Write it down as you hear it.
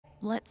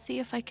Let's see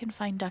if I can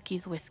find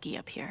Ducky's whiskey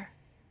up here.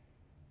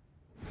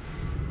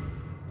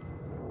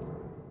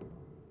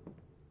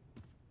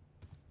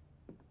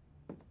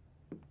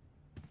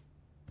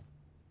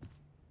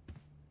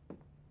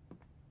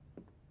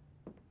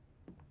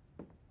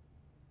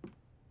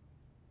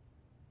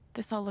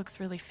 This all looks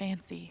really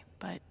fancy,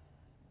 but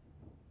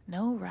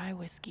no rye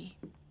whiskey.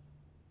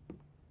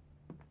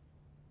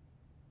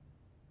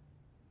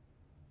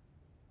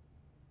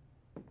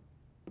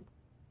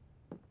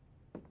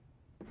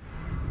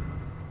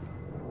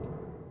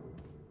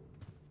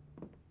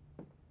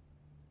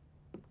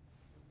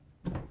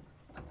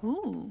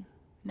 Ooh,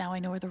 now I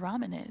know where the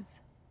ramen is.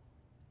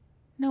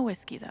 No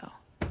whiskey, though.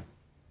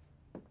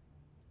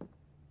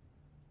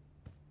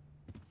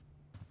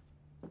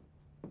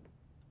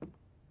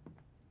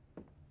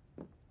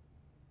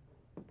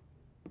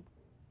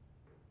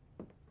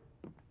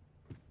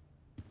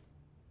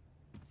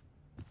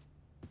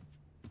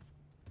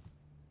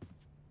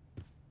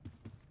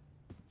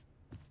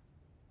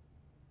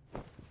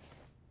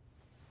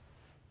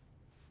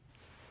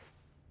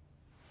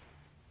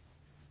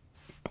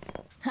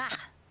 Ha!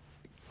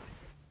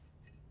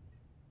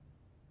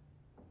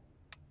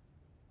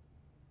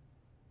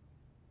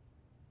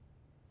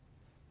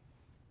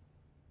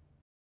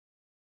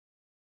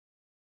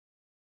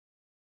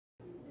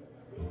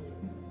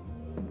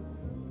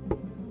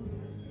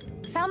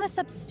 Found this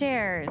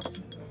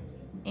upstairs.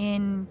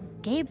 In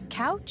Gabe's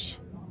couch?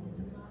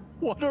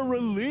 What a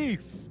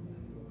relief!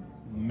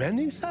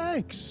 Many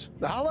thanks,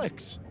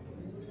 Alex.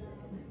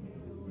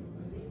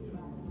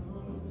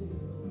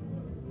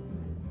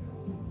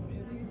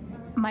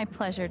 My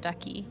pleasure,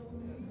 Ducky.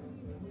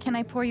 Can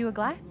I pour you a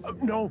glass?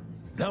 No.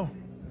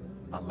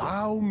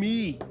 Allow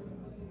me.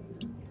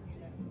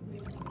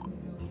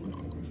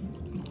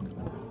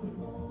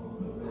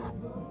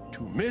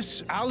 To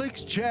Miss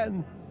Alex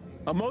Chen,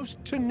 a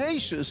most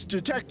tenacious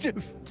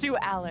detective. To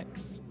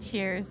Alex.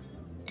 Cheers.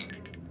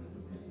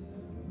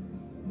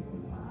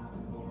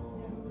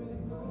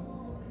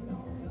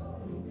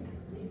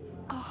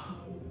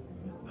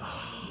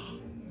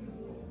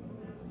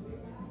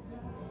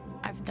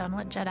 I've done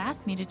what Jed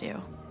asked me to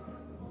do.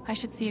 I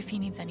should see if he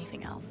needs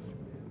anything else.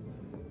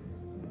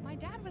 My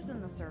dad was in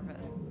the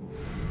service.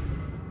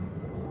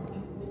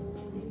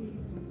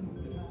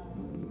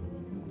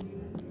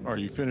 Are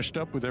you finished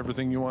up with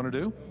everything you want to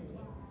do?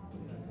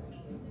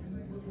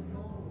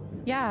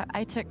 Yeah,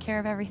 I took care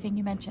of everything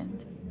you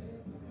mentioned.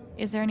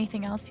 Is there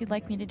anything else you'd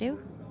like me to do?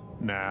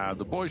 Nah,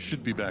 the boys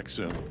should be back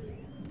soon.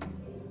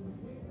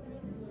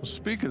 Well,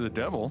 speak of the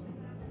devil.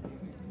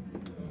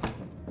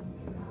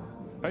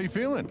 How you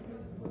feeling?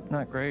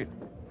 Not great.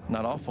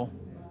 Not awful.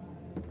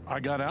 I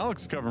got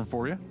Alex covering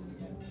for you.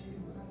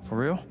 For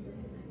real?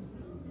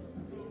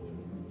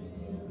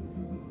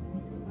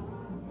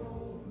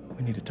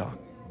 We need to talk.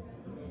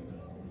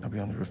 I'll be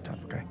on the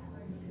rooftop, okay?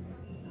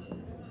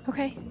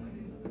 Okay.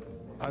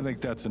 I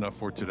think that's enough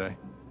for today.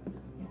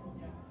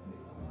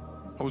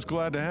 I was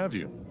glad to have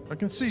you. I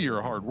can see you're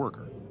a hard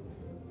worker.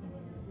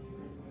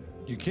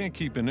 You can't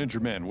keep an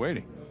injured man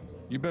waiting.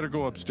 You better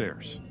go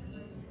upstairs.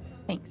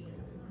 Thanks.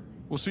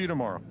 We'll see you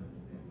tomorrow.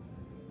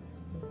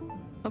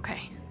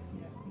 Okay.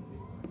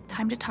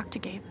 Time to talk to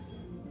Gabe.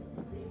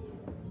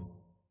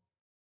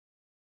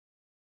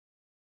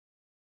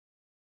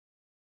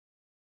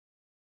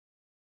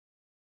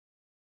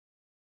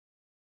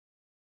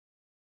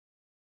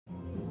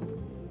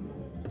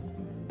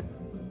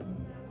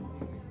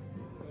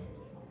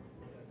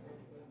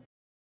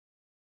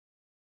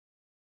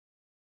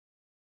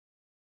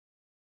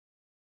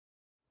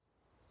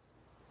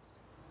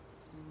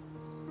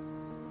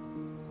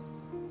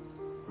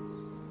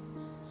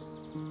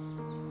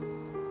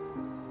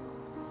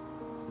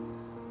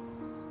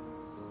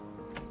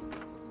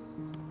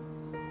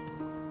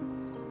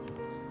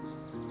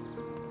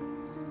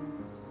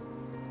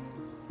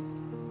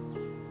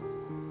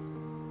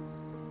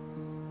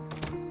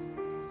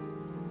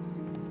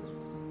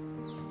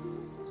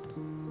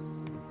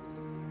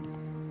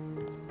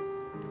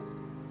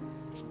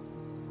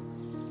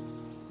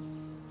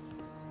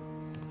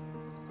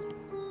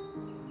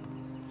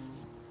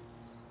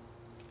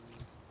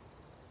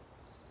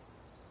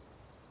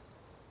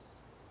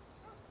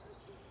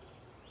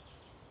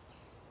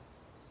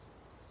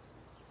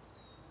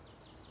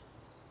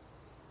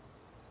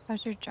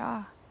 How's your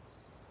jaw?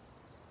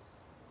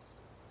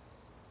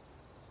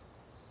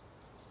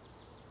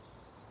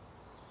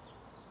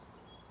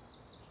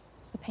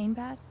 Is the pain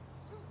bad?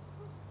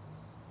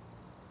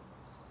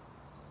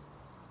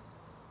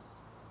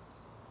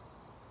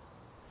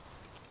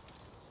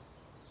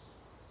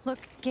 Look,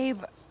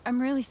 Gabe,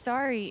 I'm really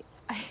sorry.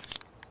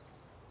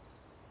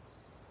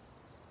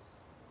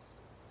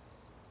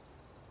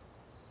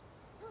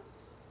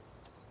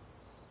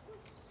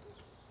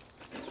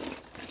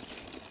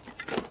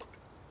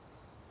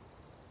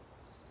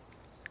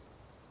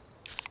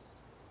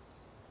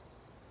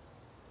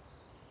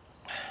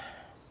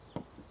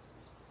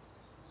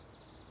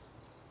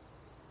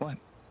 What?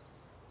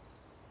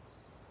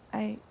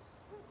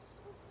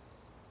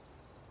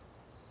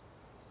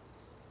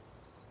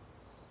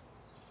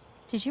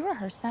 Did you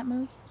rehearse that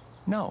move?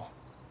 No.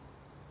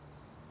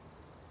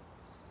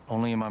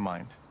 Only in my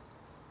mind.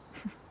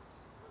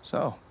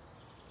 So,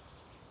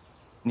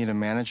 need a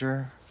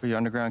manager for your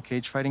underground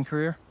cage fighting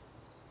career?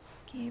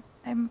 Gabe,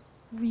 I'm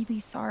really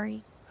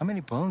sorry. How many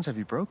bones have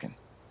you broken?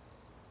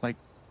 Like,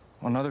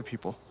 on other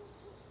people?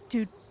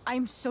 Dude,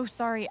 I'm so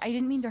sorry. I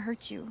didn't mean to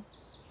hurt you.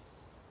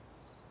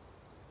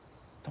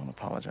 Don't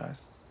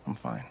apologize. I'm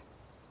fine.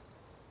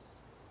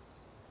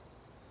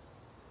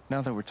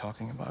 Now that we're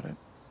talking about it,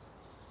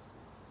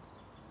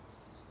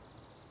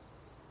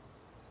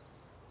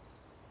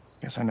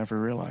 guess I never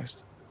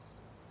realized.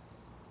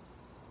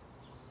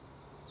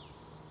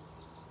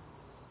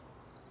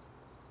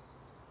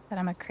 That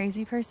I'm a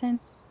crazy person?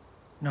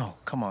 No,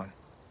 come on.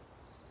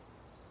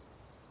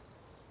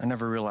 I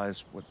never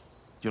realized what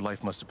your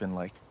life must have been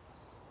like.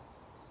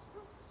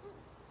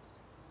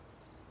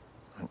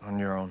 On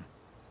your own.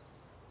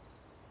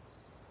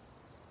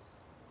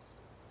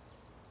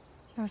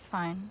 It was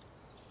fine.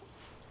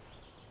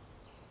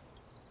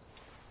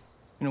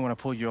 You know, when I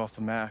pulled you off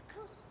the Mac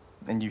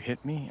and you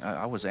hit me,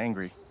 I was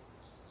angry.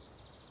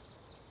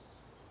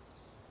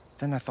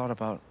 Then I thought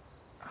about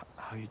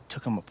how you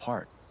took him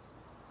apart.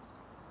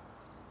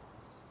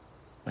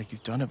 Like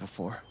you've done it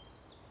before.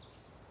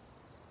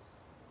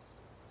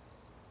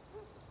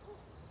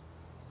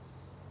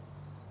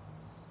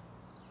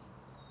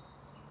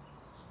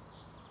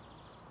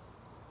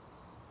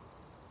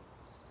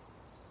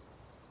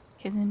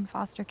 Kids in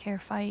foster care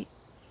fight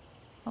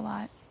a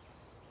lot.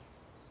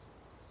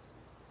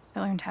 I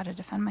learned how to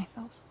defend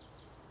myself.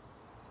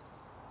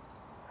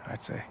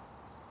 I'd say.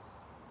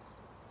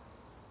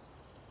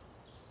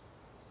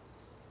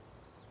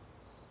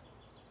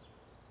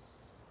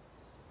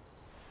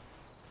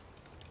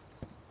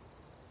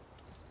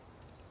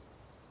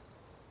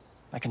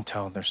 I can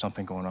tell there's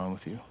something going on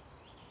with you.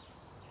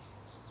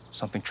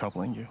 Something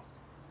troubling you.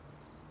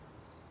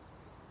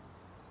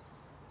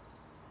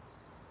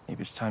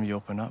 Maybe it's time you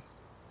open up.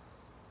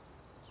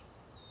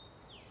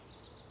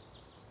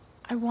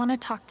 I want to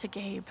talk to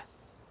Gabe,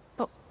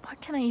 but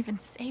what can I even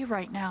say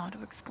right now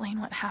to explain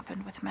what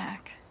happened with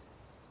Mac?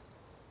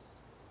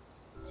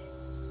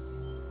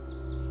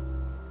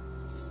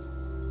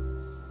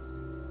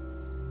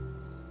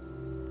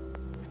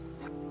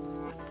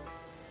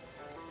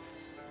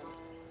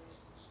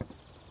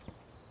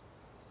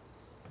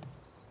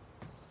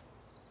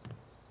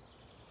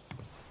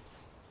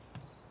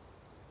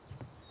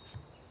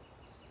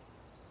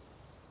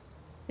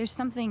 There's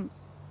something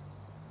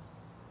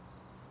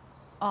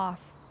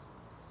off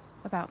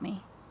about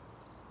me.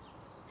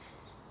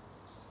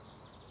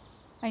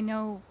 I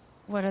know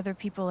what other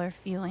people are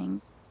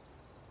feeling.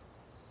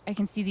 I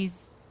can see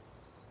these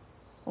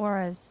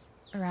auras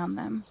around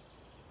them.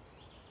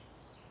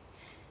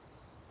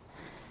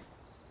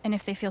 And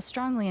if they feel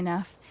strongly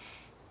enough,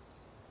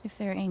 if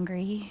they're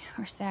angry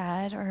or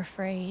sad or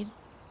afraid,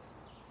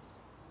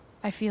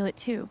 I feel it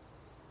too.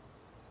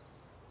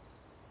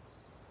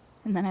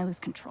 And then I lose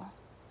control.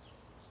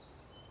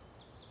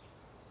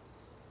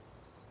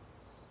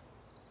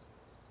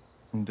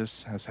 And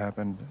this has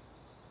happened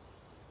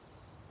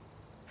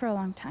For a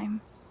long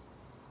time.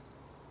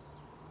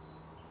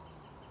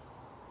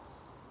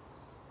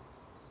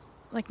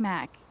 Like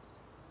Mac.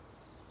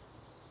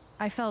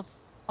 I felt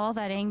all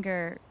that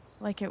anger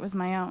like it was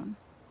my own.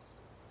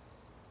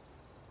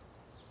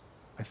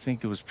 I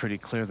think it was pretty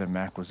clear that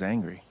Mac was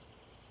angry.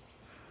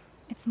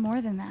 It's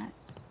more than that.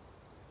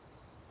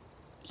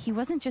 He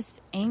wasn't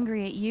just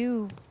angry at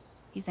you,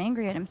 he's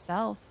angry at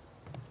himself.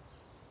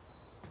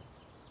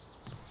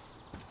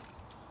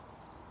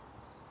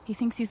 He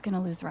thinks he's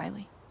gonna lose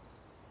Riley.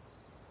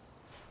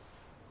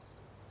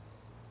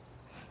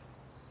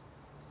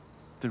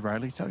 Did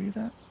Riley tell you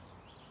that?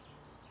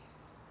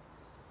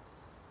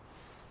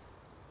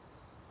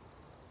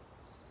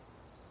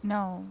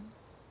 No,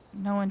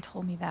 no one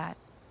told me that.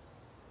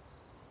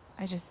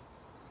 I just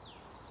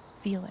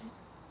feel it.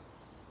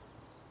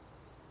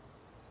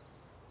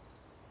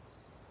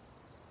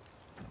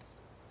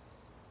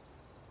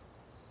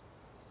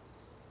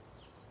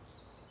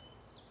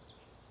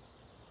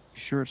 You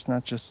sure it's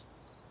not just,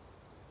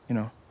 you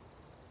know?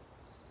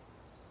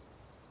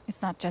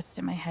 It's not just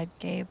in my head,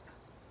 Gabe.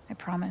 I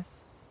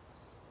promise.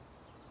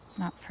 It's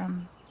not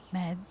from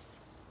meds,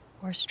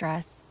 or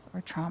stress,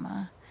 or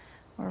trauma,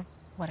 or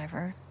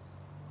whatever.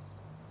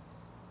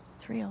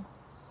 It's real.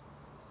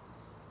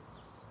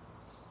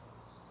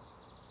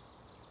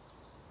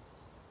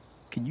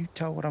 Can you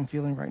tell what I'm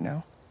feeling right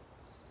now?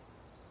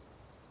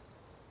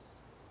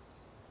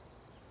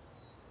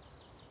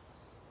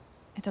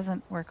 It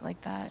doesn't work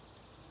like that.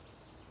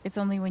 It's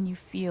only when you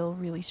feel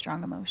really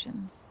strong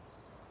emotions.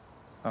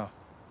 Oh.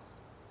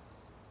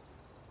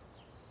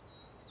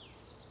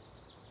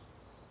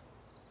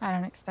 I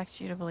don't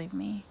expect you to believe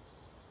me.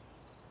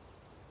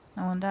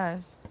 No one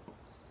does.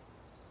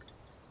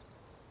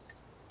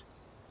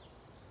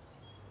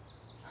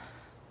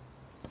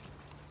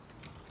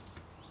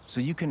 So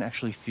you can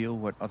actually feel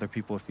what other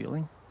people are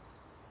feeling?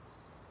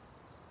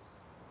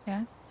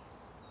 Yes?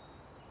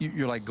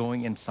 You're like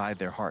going inside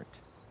their heart.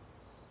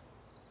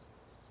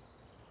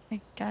 I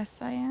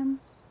guess I am.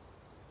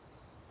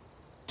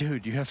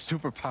 Dude, you have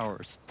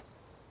superpowers.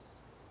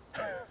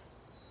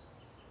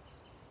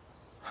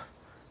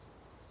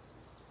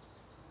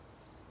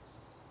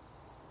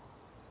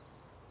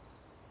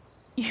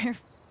 You're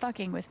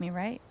fucking with me,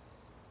 right?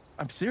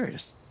 I'm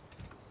serious.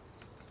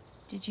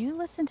 Did you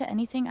listen to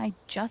anything I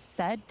just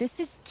said? This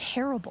is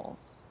terrible.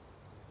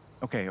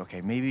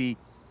 Okay, maybe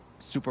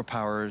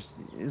superpowers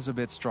is a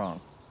bit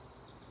strong.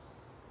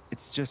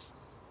 It's just...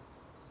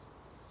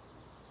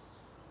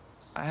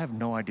 I have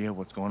no idea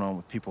what's going on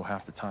with people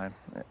half the time.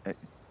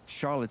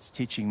 Charlotte's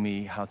teaching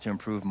me how to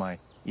improve my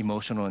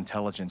emotional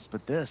intelligence,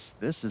 but this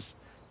is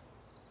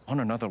on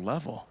another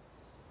level.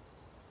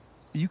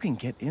 You can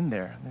get in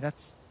there.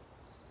 That's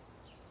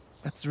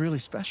really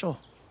special.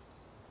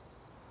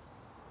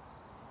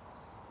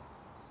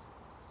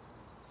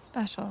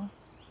 Special.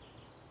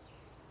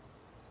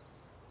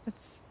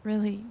 That's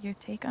really your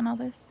take on all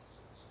this?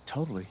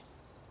 Totally.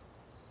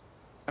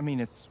 I mean,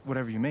 it's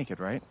whatever you make it,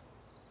 right?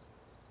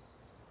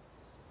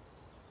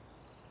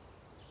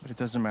 But it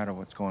doesn't matter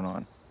what's going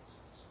on.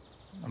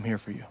 I'm here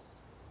for you.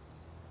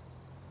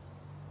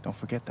 Don't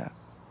forget that.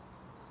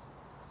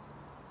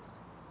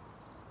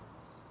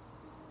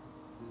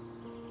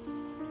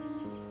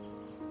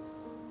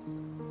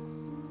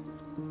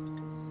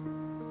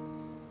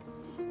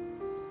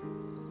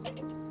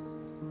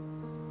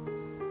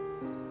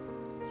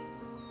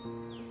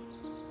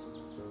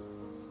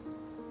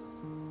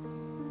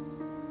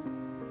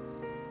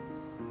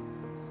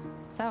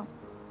 So,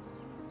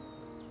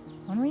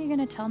 when were you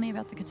gonna tell me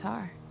about the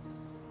guitar?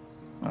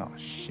 Oh,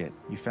 shit.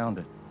 You found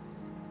it.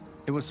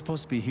 It was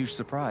supposed to be a huge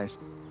surprise.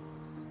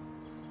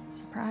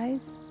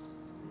 Surprise?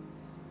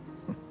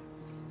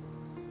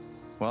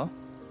 Well,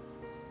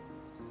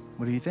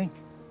 what do you think?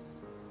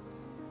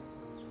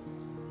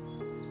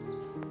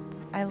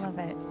 I love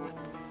it.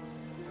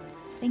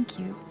 Thank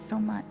you so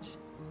much.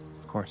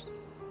 Of course.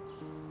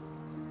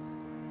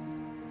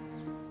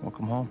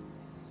 Welcome home.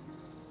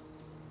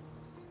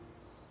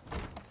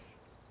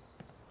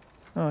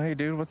 Oh, hey,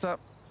 dude, what's up?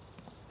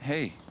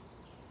 Hey,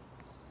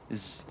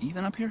 is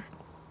Ethan up here?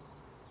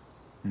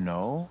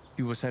 No,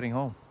 he was heading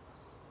home.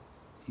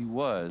 He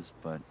was,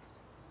 but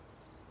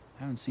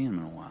I haven't seen him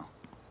in a while.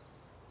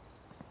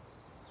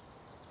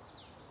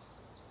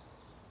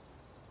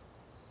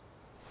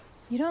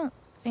 You don't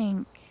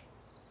think...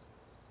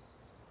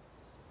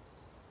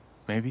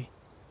 Maybe?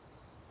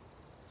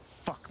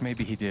 Fuck,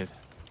 maybe he did.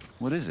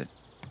 What is it?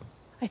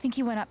 I think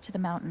he went up to the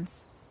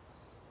mountains.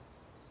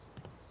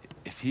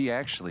 If he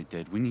actually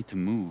did, we need to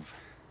move.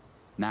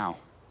 Now.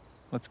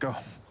 Let's go.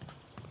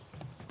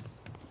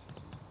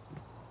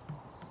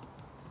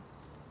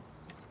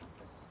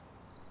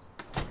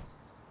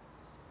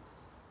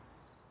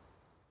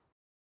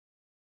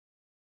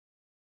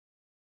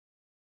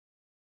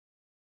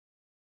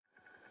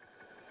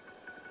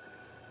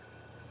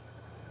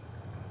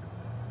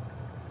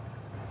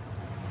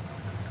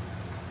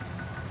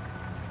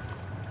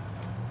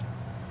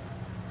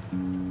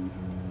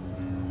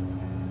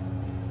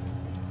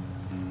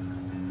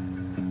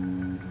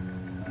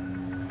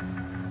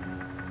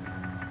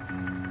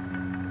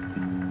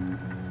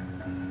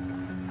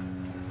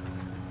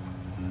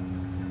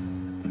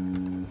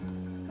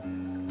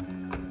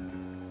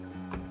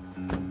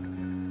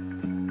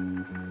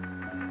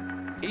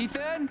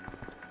 Ethan?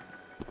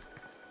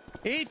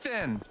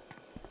 Ethan!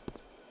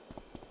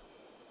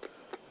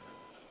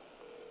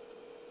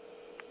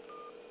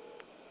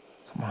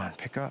 Come on,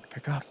 pick up,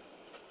 pick up.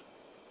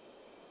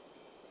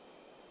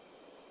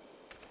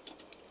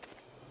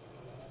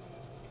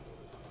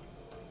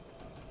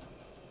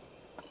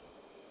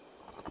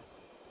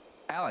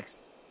 Alex.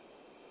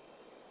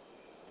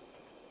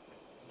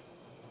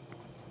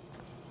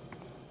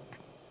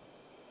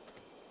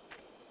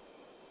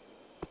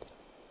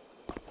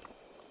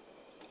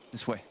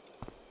 This way.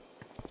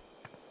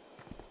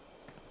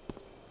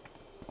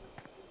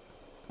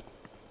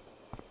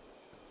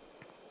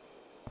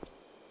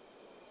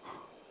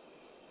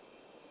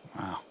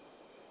 Wow.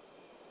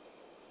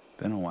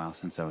 Been a while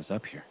since I was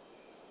up here.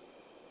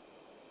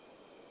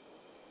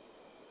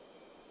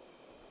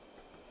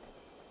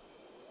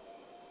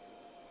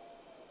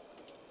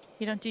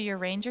 You don't do your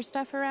ranger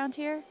stuff around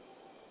here?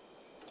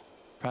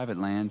 Private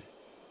land.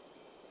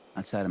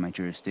 Outside of my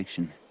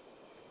jurisdiction.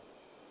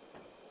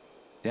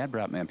 Dad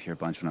brought me up here a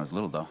bunch when I was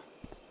little, though.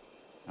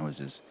 I was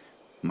his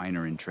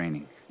miner in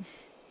training.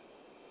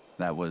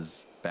 That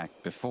was back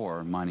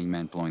before mining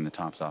meant blowing the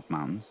tops off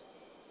mountains.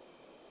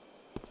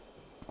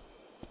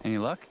 Any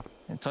luck?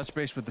 And touch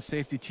base with the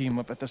safety team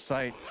up at the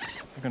site.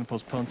 They're gonna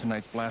postpone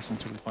tonight's blast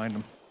until we find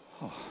them.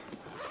 Oh,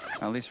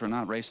 at least we're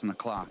not racing the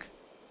clock.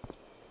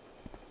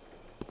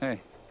 Hey,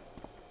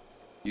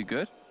 you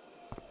good?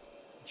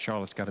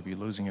 Charlotte's gotta be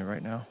losing it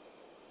right now.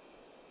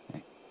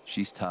 Hey,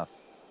 she's tough.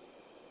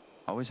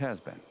 Always has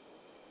been.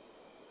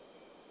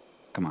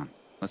 Come on,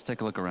 let's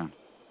take a look around.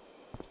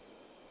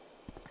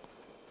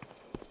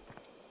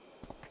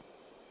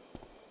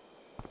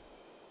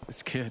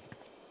 This kid.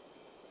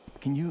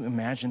 Can you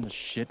imagine the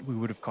shit we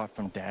would have caught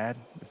from Dad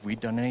if we'd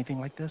done anything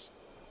like this?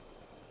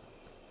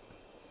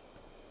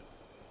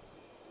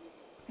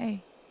 Hey,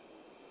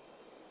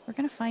 we're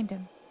gonna find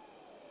him.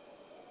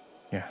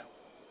 Yeah.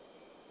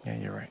 Yeah,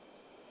 you're right.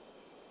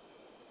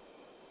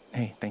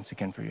 Hey, thanks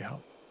again for your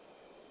help.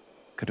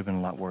 Could have been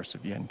a lot worse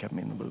if you hadn't kept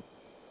me in the loop.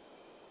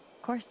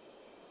 Of course.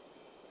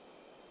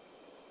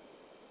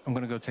 I'm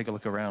gonna go take a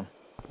look around.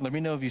 Let me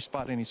know if you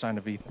spot any sign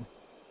of Ethan.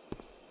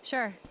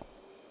 Sure.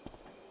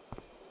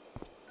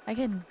 I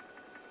can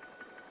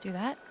do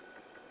that.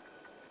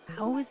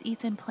 How was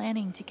Ethan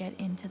planning to get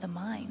into the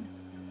mine?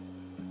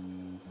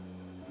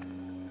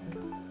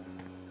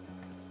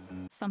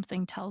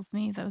 Something tells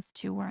me those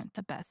two weren't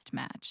the best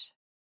match.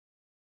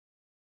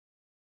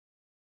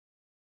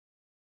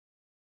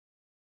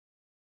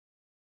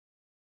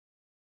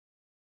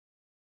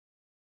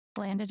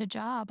 Landed a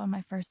job on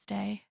my first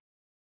day.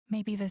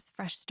 Maybe this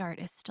fresh start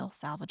is still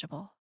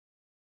salvageable.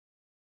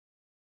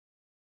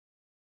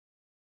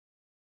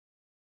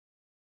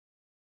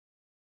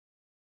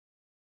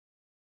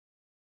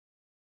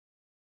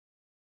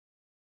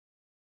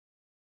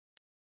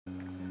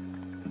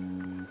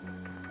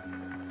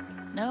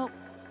 Nope.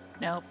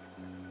 Nope.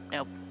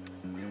 Nope.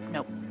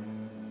 Nope.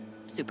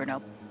 Super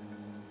nope.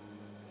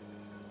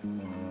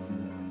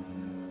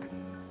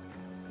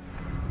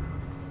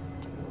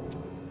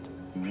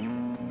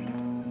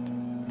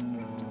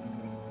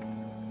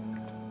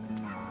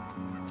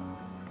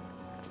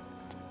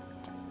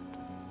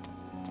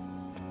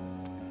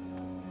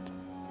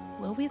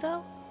 Will we,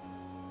 though?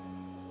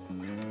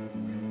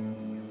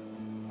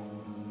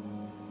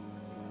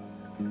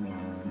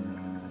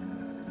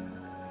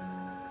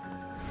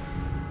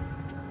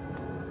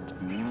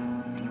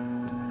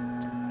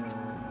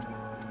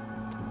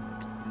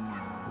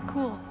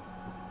 Cool.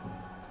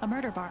 A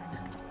murder barn.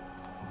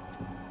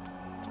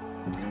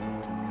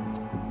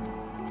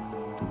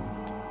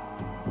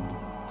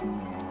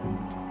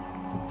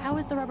 How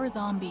is the rubber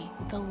zombie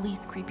the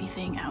least creepy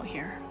thing out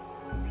here?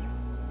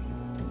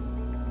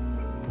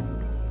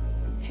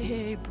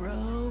 Hey,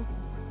 bro.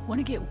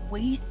 Wanna get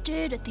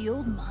wasted at the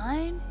old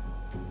mine?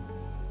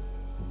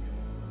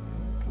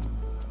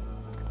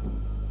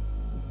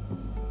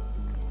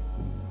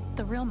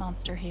 The real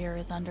monster here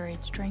is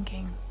underage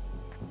drinking.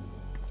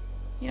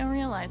 You don't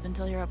realize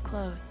until you're up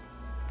close,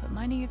 but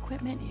mining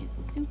equipment is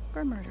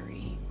super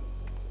murdery.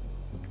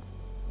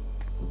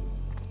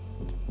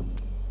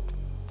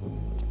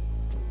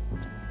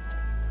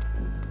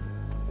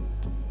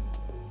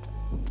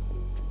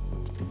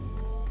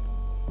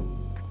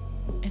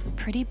 It's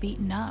pretty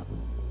beaten up.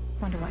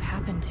 Wonder what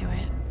happened to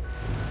it.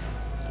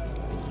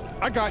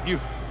 I got you.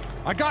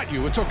 I got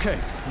you. It's okay.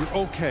 You're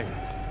okay.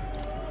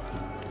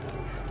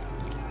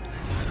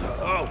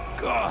 Oh,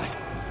 God.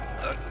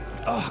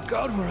 Oh,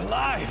 God, we're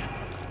alive.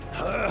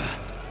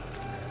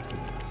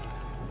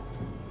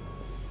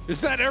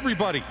 Is that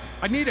everybody?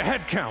 I need a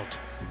head count.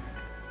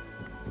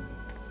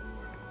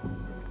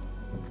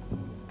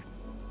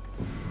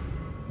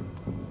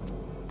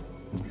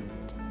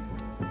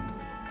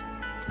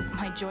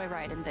 My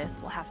joyride in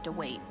this will have to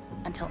wait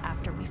until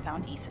after we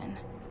found Ethan.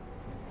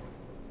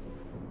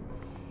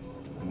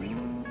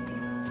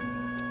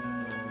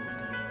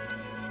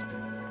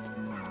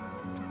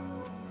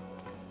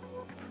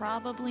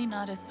 Probably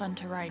not as fun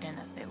to ride in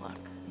as they look.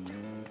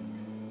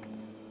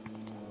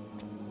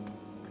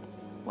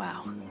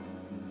 Wow.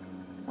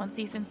 Once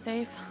Ethan's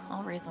safe,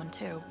 I'll raise one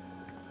too.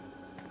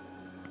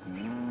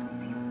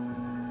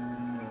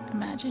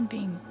 Imagine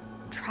being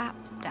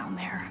trapped down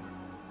there.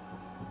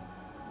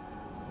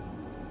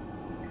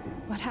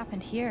 What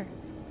happened here?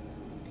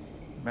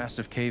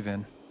 Massive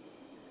cave-in.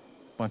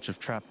 Bunch of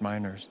trapped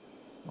miners.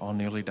 All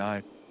nearly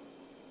died.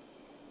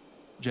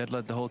 Jed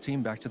led the whole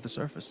team back to the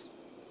surface.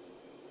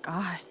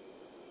 God.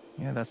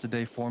 Yeah, that's the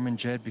day Foreman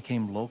Jed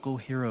became local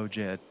hero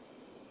Jed.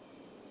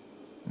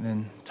 And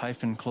then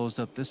Typhon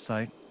closed up this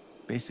site,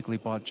 basically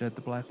bought Jed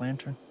the Black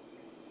Lantern.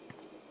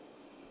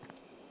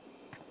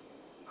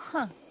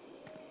 Huh.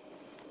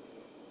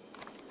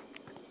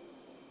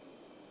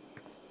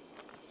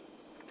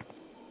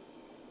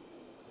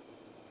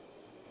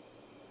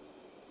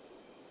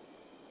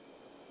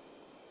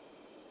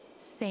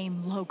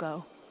 Same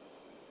logo.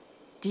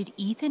 Did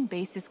Ethan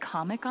base his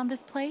comic on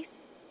this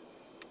place?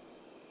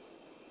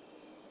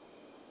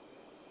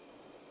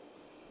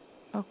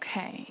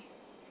 Okay.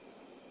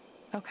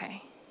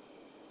 Okay.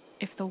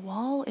 If the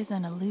wall is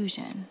an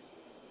illusion,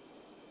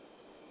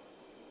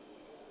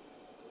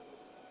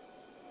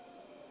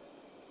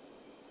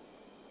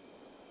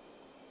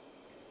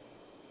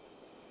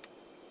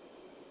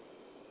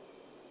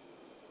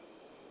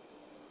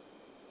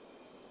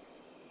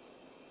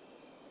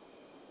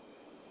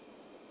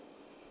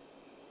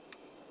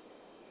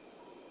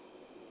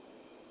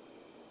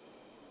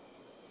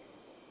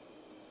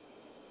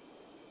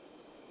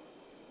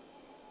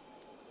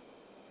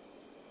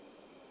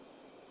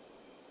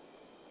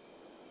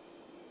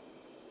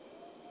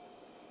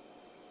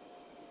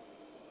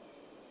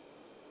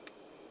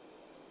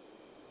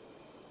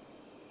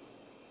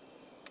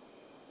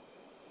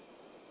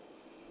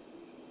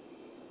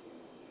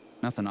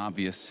 Nothing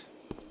obvious.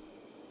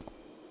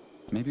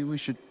 Maybe we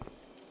should...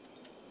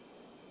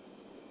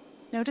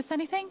 notice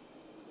anything?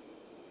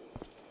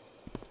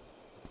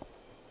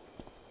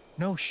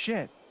 No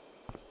shit.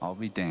 I'll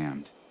be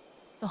damned.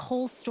 The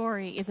whole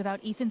story is about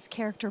Ethan's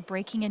character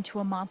breaking into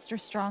a monster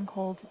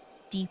stronghold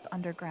deep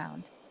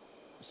underground.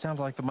 Sounds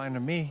like the mind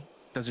of me.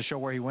 Does it show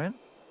where he went?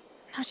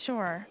 Not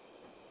sure.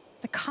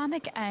 The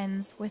comic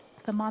ends with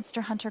the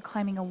monster hunter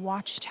climbing a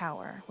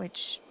watchtower,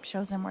 which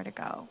shows him where to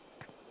go.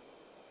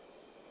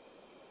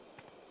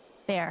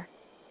 There.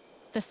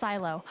 The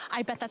silo.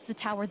 I bet that's the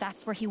tower.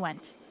 That's where he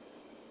went.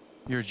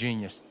 You're a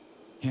genius.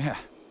 Yeah.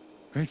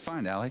 Great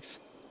find, Alex.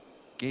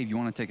 Gabe, you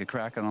want to take a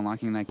crack at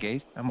unlocking that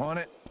gate? I'm on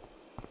it.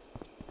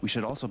 We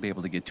should also be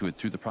able to get to it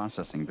through the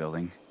processing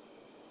building.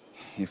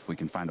 If we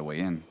can find a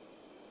way in.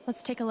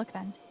 Let's take a look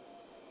then.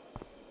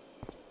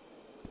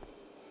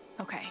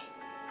 Okay.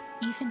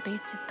 Ethan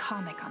based his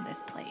comic on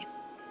this place.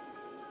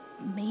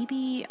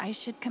 Maybe I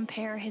should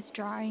compare his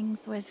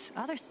drawings with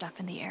other stuff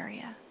in the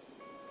area.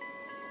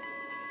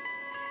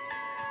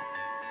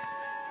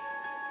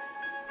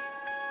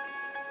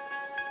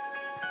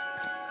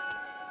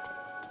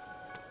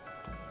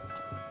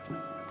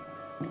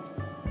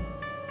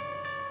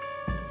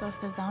 So if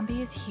the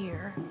zombie is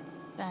here,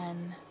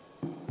 then...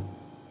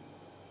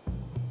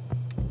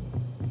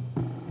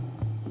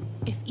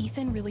 If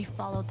Ethan really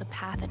followed the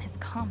path in his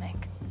comic,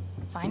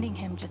 finding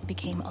him just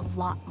became a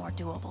lot more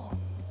doable.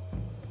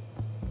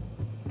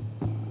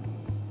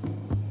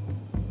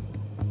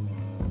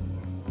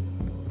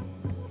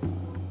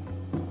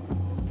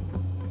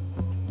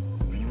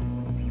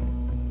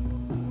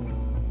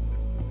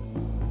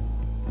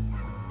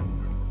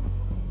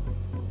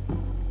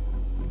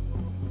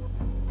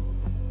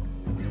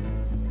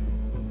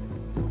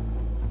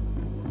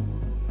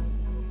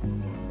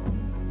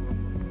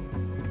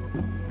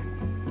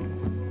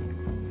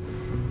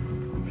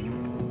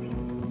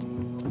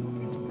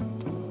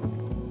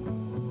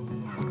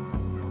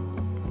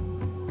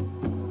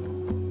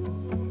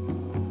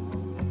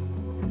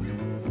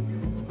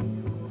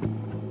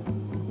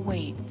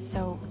 Wait,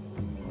 so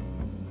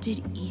did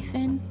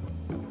Ethan?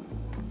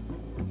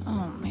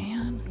 Oh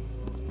man.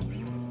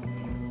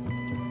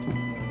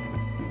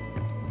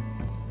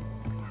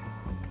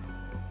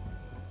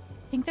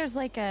 Think there's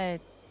like a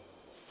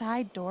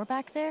side door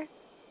back there?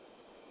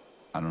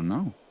 I don't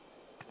know.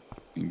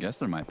 You can guess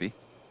there might be.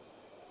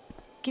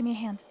 Give me a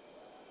hand.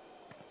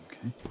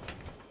 Okay.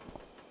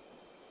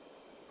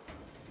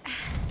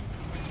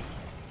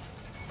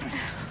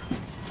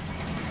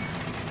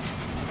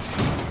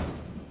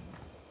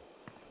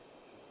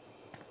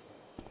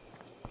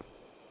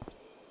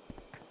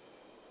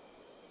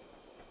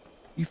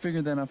 You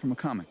figured that out from a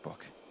comic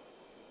book.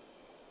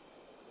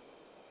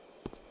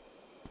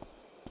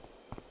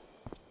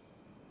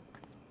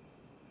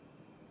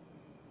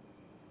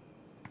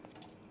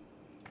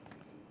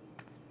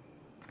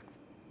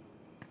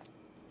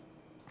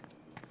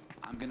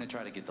 I'm gonna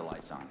try to get the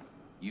lights on.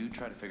 You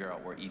try to figure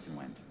out where Ethan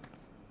went.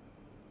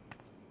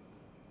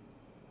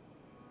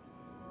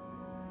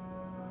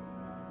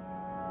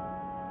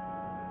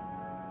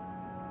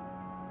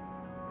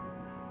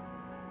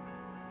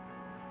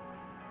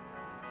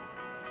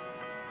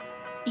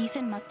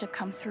 Ethan must have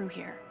come through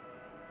here.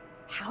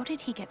 How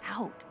did he get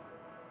out?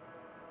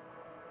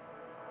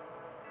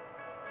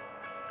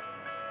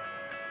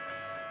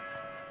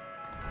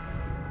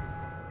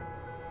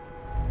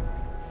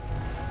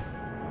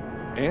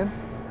 Anne?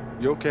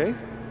 You okay?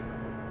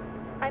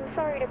 I'm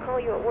sorry to call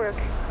you at work.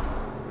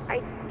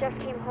 I just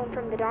came home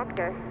from the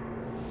doctor.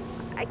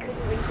 I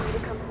couldn't wait for you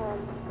to come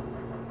home.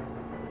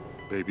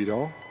 Baby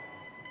doll?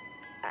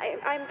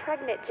 I'm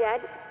pregnant,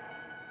 Jed.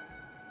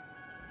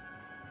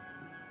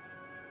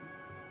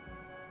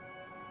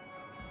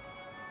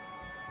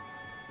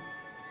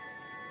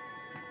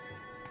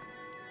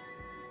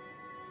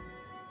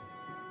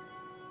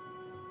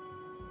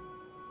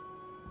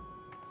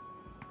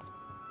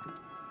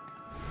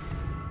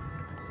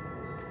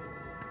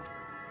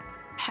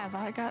 Have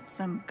I got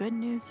some good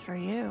news for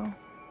you?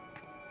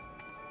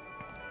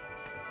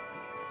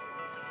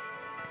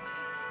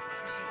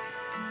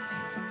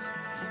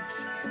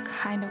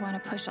 Kinda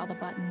want to push all the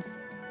buttons.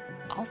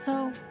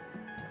 Also,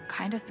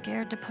 kinda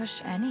scared to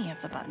push any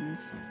of the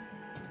buttons.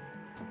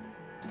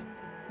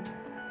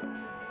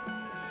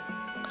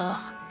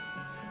 Ugh.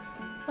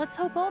 Let's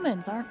hope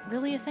omens aren't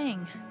really a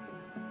thing.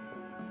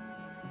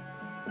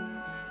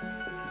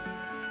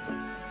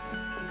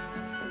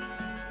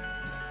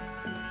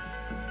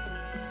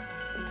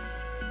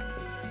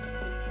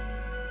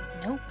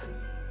 Nope.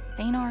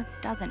 Thanar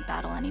doesn't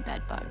battle any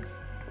bed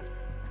bugs.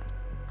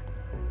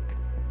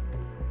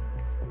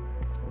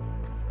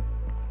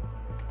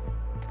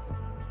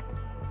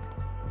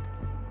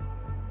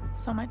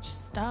 So much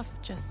stuff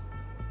just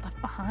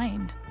left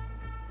behind.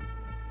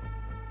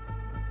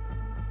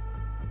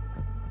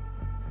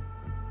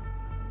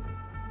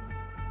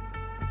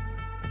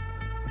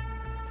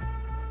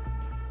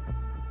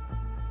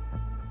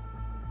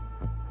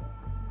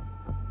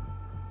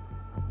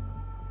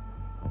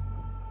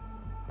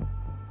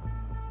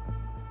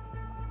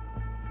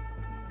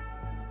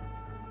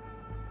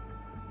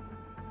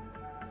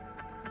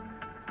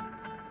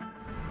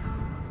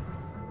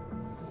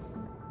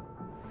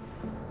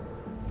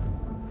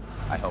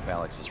 I hope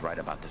Alex is right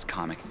about this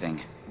comic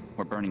thing.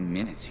 We're burning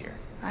minutes here.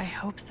 I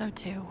hope so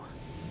too.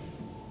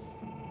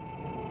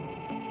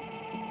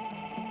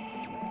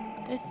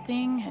 This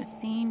thing has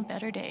seen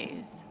better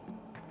days.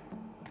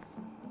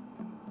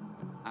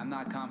 I'm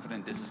not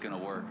confident this is gonna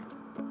work.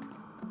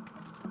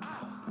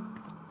 Ow!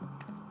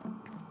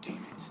 Damn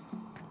it.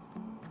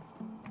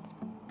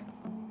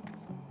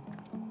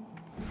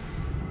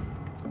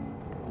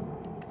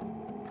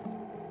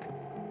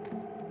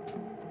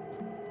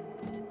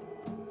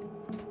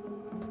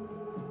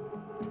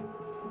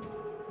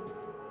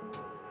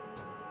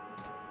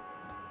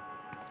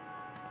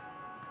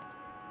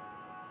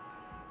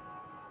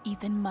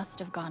 Ethan must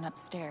have gone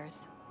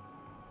upstairs.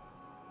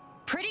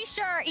 Pretty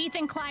sure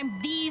Ethan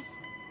climbed these.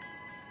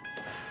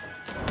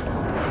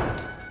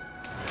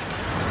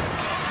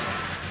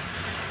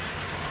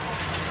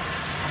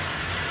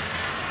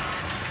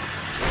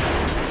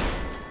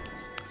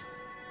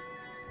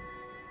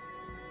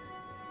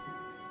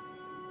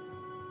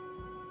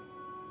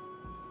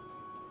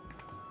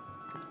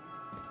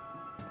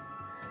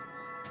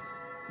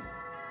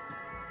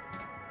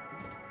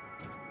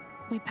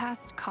 We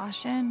passed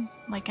caution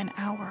like an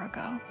hour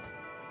ago.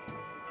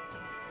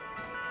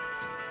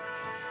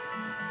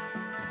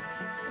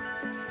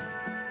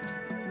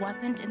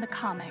 Wasn't in the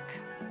comic.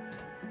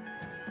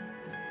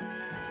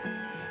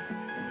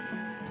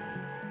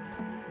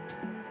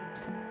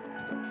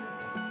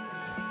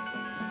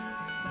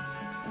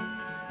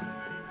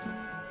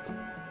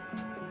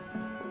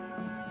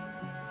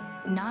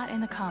 Not in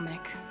the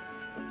comic.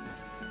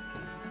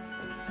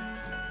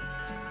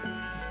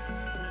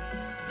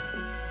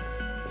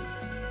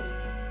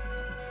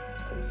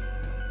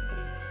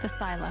 The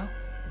silo.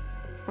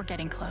 We're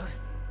getting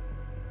close.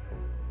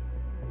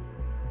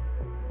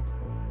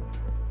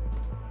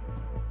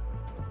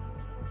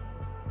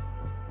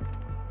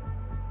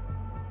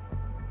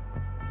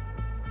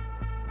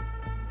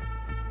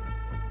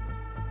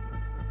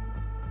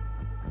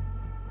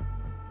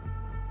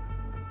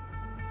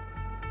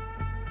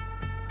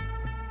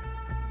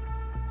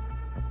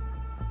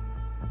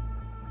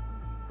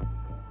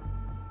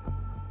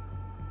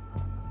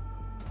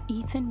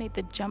 Ethan made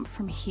the jump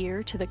from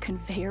here to the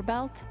conveyor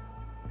belt?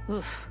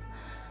 Oof.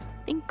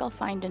 Think I'll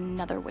find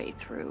another way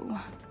through.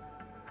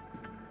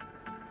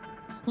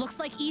 Looks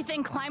like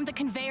Ethan climbed the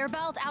conveyor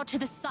belt out to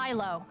the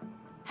silo.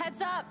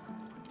 Heads up!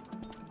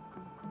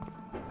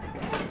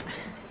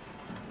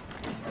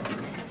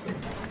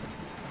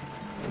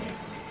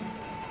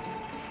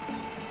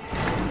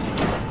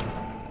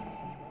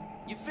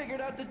 You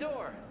figured out the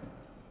door!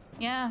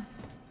 Yeah,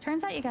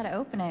 turns out you gotta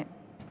open it.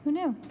 Who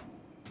knew?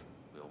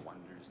 Will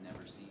wonders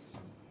never cease?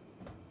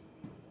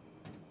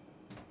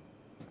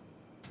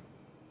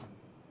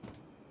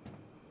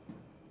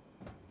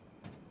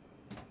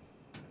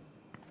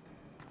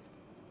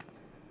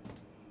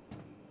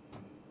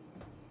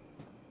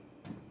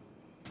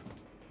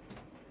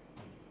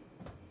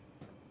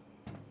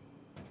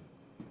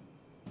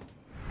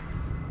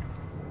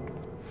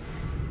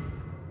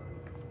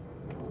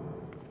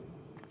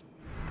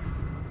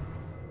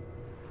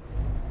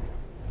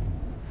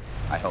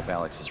 I hope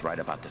Alex is right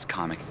about this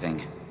comic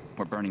thing.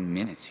 We're burning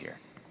minutes here.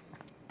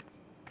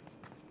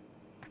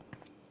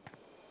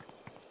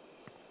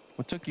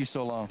 What took you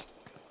so long?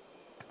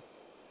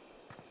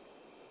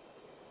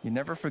 You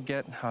never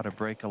forget how to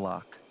break a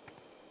lock.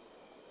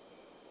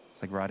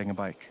 It's like riding a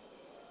bike.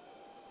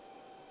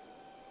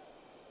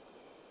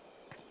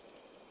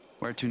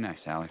 Where to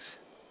next, Alex?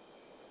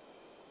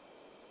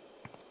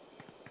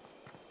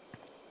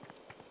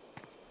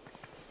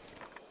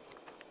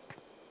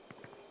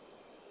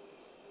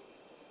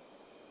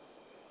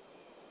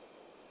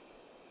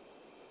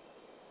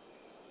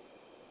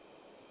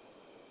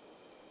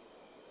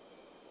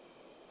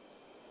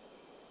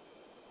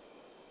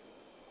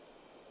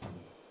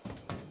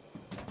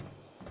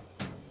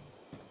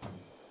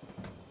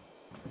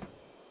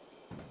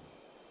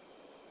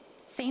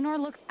 Thanor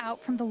looks out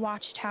from the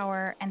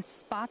watchtower and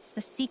spots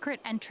the secret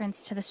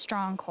entrance to the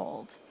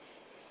stronghold.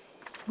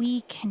 If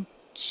we can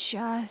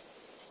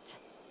just...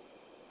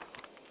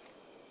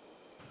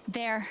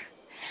 There.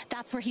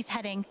 That's where he's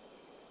heading.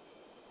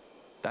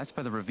 That's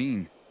by the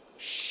ravine.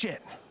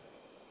 Shit.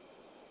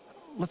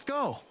 Let's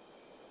go.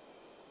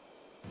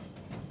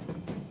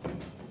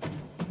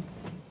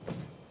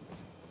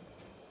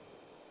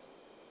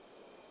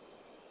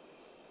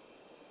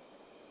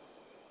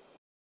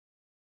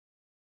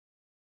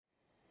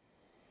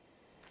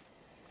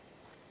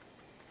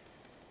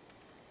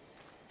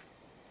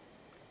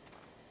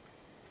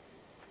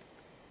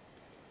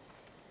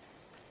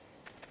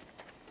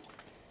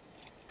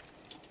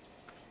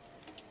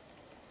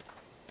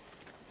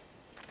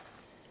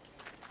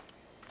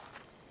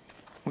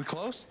 We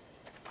close?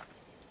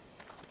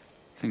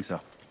 Think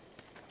so.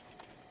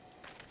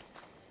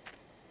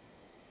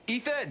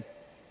 Ethan!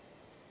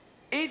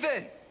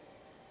 Ethan!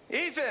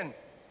 Ethan!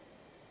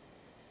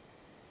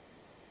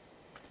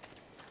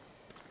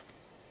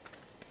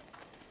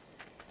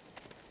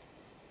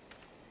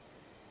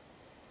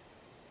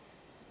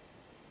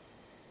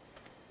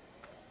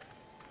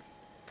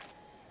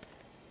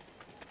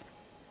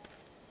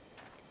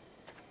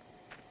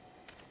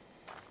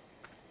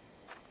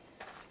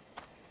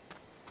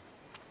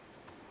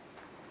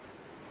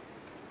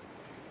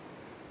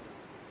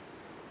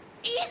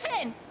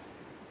 Ethan!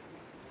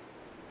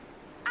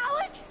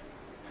 Alex!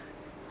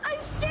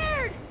 I'm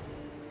scared!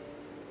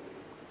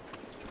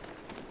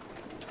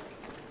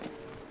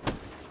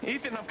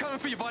 Ethan, I'm coming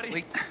for you, buddy.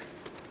 Wait.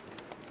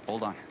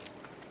 Hold on.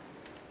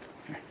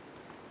 Here.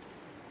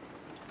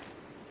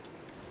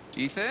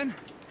 Ethan?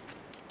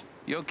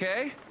 You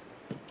okay?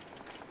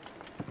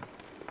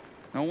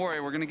 Don't worry,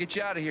 we're gonna get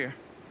you out of here.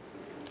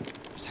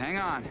 Just hang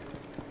on.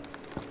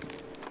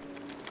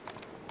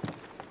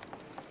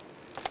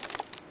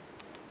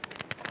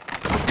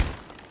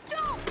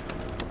 Don't!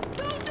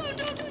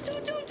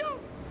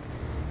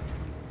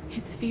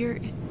 His fear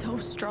is so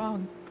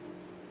strong.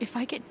 If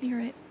I get near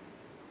it...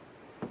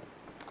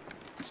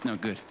 It's no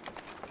good.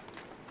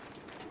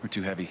 We're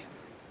too heavy.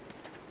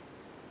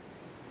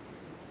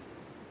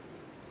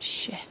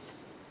 Shit.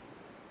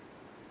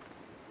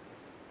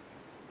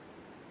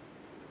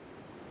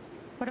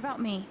 What about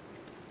me?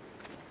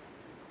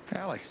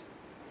 Alex,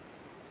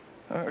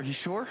 are you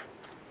sure?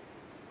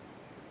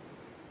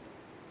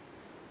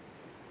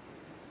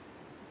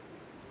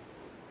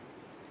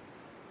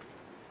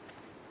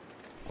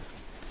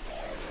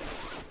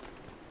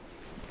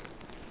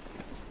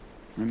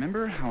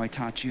 Remember how I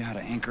taught you how to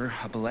anchor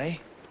a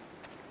belay?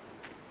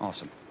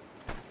 Awesome.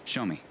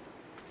 Show me.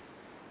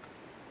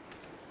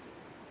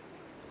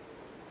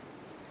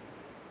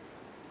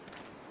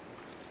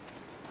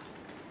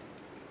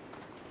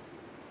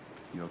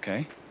 You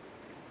okay?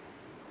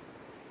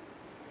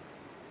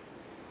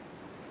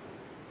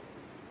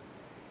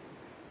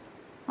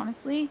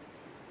 Honestly?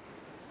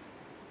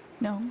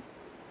 No.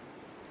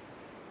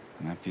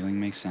 And that feeling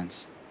makes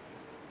sense.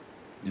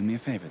 Do me a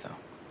favor, though.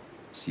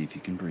 See if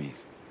you can breathe.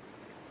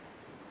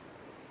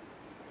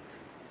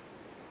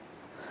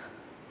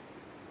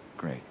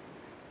 Great.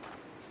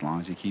 As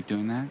long as you keep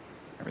doing that,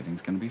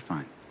 everything's gonna be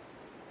fine.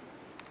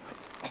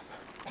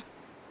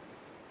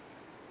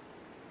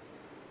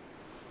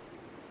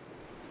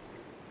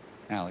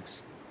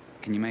 Alex,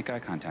 can you make eye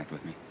contact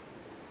with me?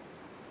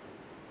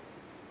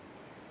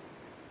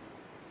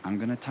 I'm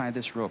gonna tie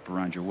this rope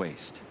around your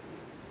waist.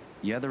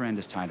 The other end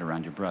is tied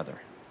around your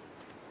brother.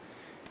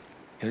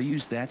 He'll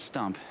use that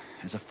stump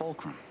as a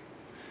fulcrum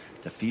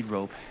to feed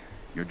rope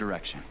your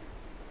direction.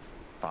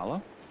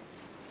 Follow?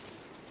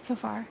 So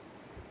far.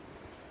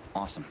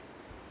 Awesome.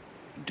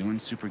 You're doing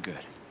super good.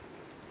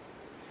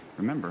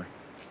 Remember,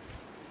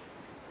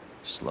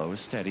 slow is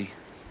steady.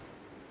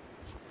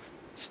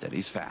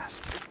 Steady's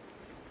fast.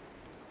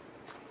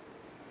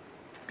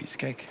 Piece of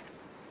cake.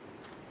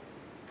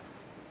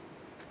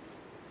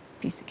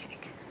 Piece of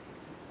cake.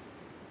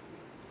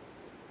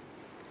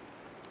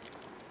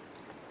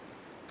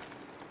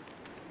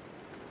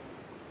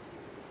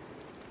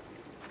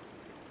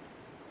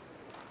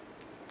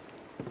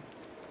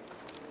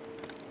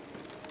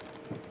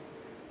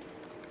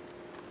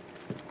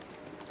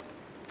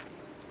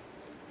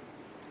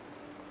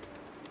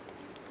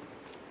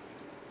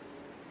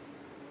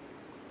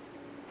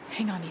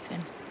 Hang on, Ethan.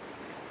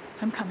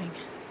 I'm coming.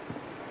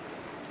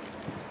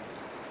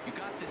 You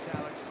got this,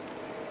 Alex.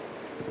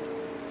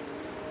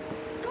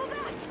 Go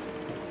back!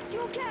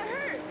 You'll get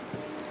hurt!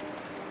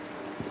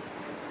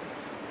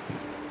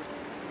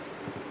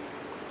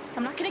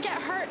 I'm not gonna get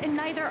hurt, and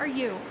neither are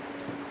you.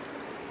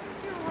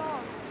 You're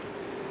wrong.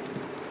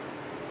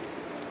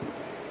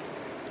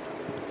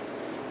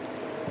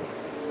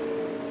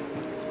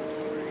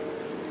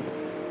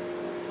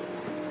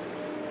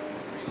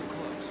 Real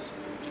close.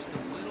 Just a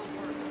little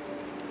further.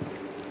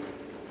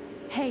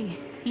 Hey,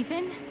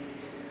 Ethan?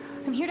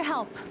 I'm here to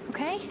help,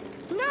 okay?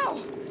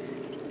 No!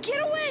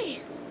 Get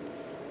away!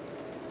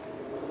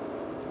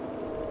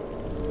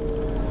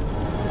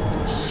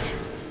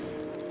 Shit.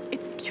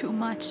 It's too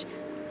much.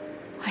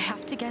 I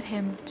have to get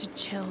him to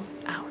chill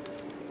out.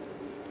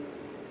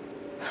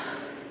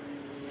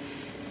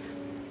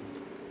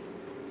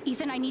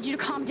 Ethan, I need you to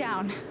calm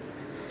down.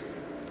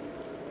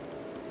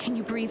 Can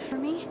you breathe for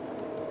me?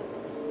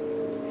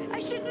 I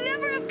should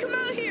never have come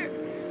out here!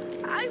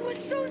 I was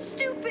so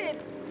stupid!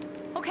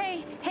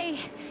 Okay, hey,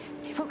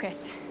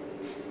 focus.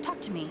 Talk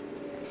to me.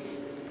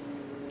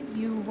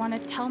 You want to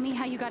tell me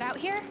how you got out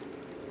here?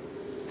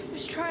 I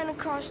was trying to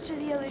cross to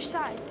the other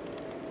side.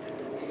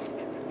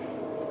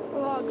 A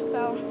log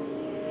fell.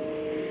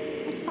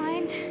 That's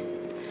fine.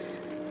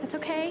 That's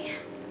okay.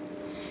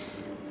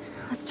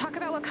 Let's talk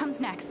about what comes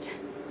next.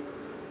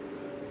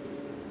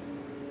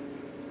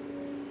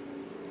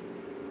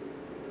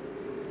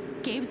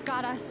 Gabe's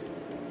got us.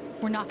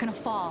 We're not gonna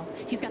fall.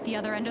 He's got the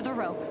other end of the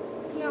rope.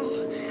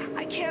 No,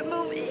 I can't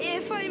move.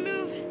 If I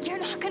move, You're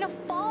not gonna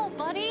fall,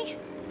 buddy.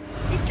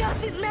 it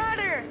doesn't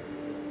matter!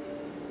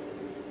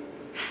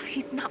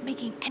 He's not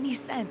making any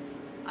sense.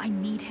 I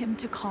need him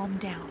to calm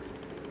down.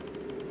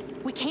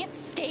 We can't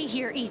stay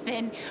here,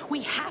 Ethan.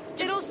 We have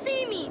to. It'll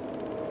see me!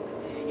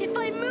 If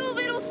I move,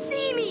 it'll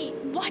see me!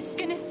 What's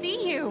gonna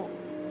see you?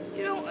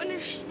 You don't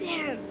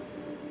understand.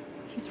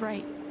 He's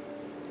right.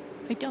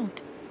 I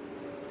don't.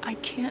 I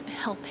can't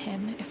help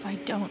him if I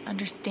don't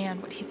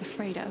understand what he's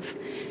afraid of.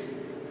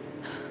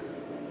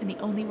 And the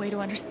only way to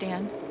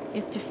understand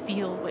is to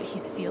feel what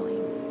he's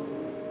feeling.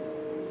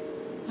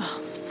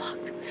 Oh,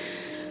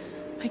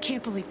 I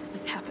can't believe this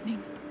is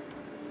happening.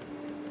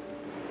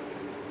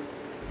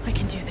 I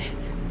can do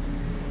this.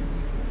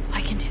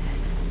 I can do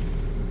this.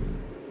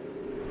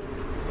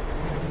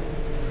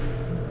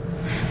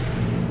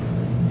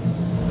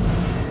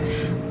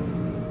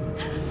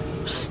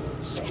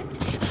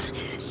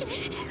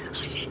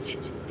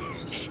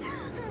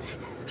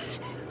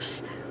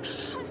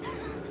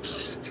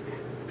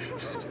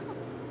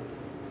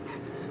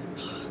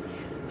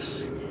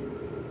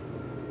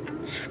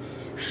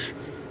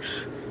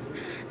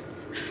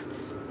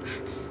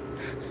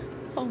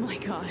 Oh my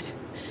God.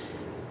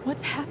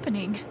 What's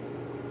happening?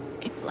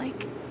 It's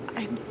like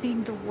I'm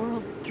seeing the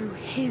world through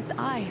his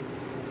eyes.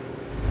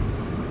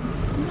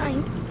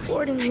 Ninth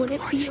Warden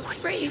wouldn't be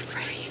afraid,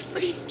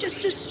 but he's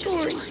just a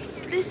story.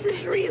 This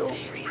is real.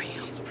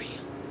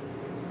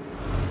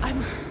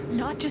 I'm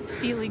not just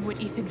feeling what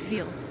Ethan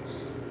feels.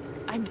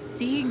 I'm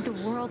seeing the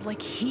world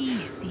like he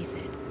sees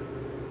it.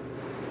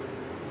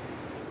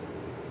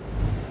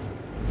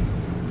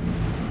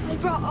 I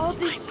brought all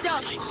this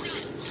stuff.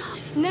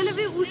 None of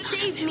it will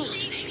save me.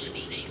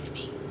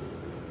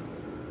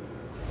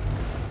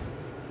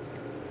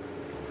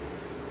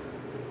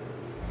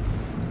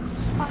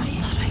 I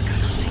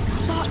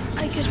thought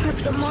I could hurt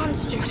the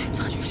monster,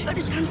 but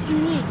it's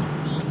hunting me.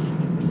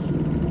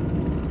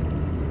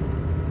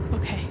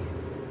 Okay.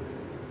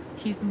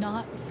 He's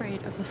not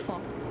afraid of the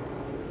fall.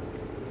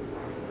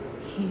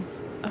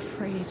 He's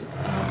afraid of...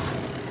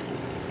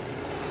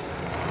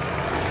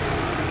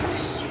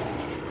 Shit.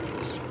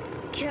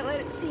 Can't let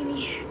it see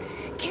me.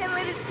 Can't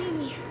let it see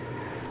me.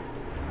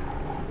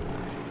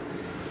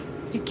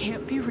 It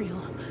can't be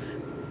real.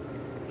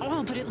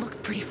 Oh, but it looks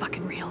pretty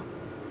fucking real.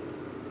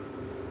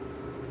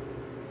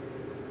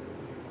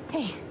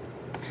 Hey.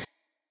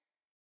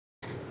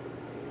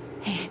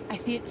 Hey, I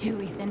see it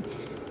too, Ethan.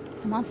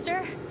 The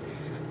monster,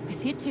 I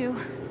see it too.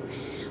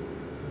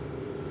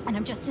 And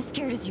I'm just as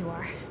scared as you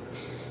are.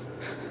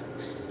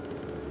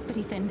 But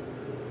Ethan,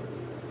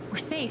 we're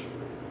safe.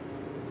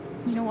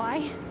 You know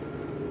why?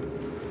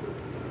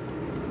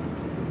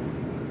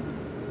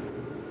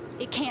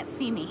 It can't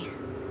see me.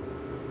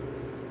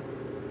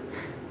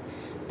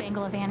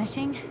 Bangle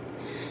vanishing,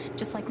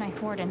 just like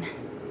Ninth Warden.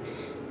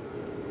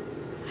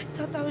 I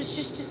thought that was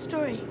just a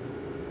story.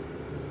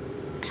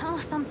 Well,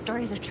 some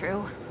stories are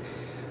true.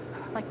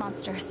 Like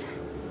monsters.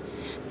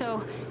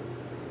 So,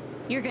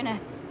 you're gonna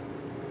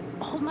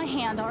hold my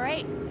hand, all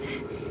right?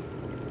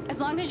 As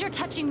long as you're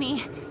touching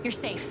me, you're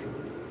safe.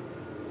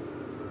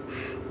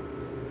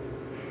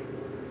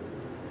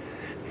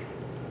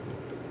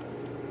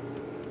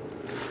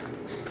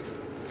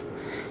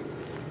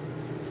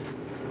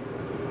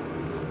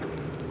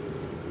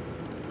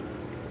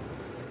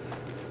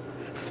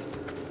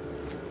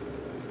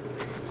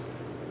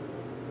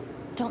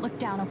 Don't look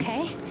down,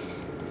 okay?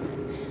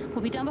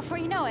 We'll be done before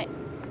you know it.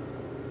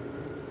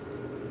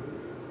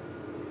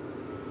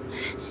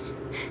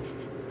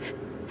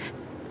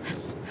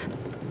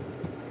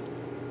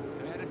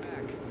 They're headed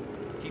back.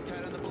 Keep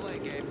tight on the belay,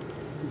 Gabe.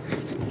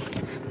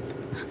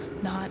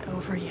 Not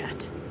over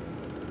yet.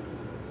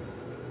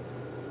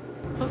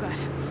 Oh God.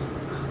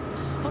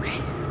 Okay.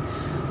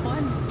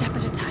 One step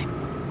at a time.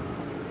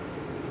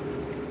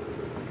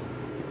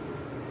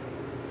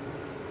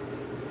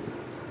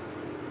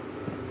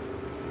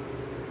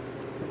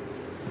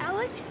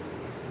 Alex?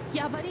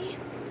 Yeah, buddy?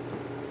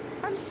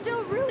 I'm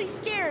still really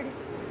scared.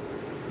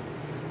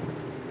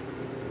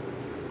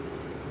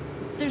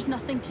 There's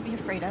nothing to be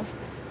afraid of.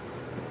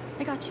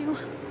 I got you.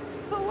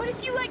 But what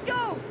if you let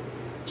go?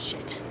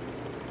 Shit.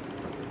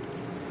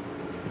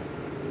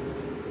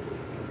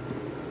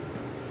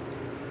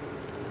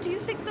 Do you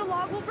think the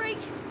log will break?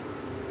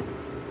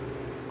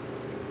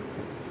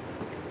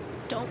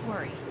 Don't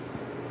worry.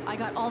 I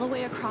got all the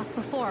way across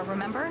before,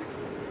 remember?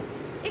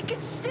 It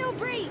could still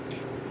break.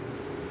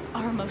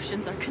 Our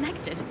emotions are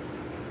connected.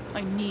 I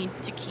need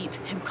to keep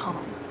him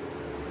calm.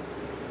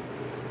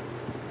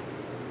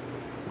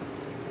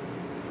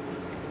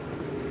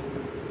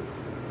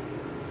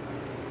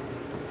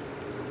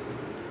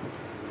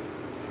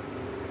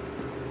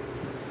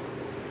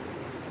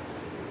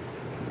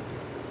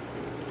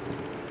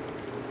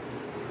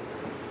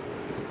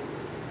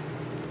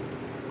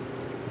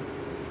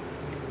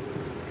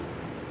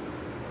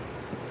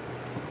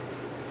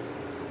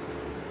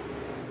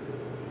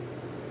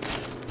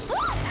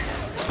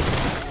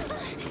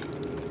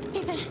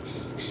 Ethan!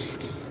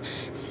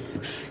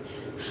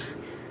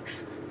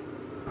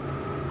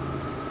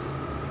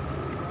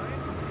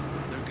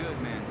 They're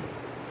good, man.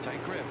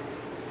 Tight grip.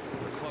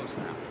 We're close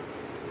now.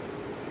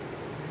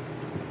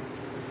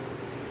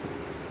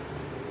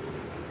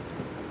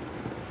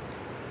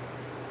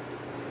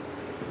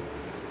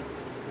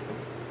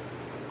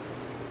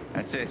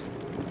 That's it.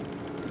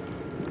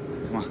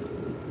 Come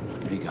on.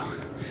 There you go.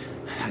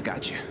 I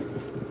got you.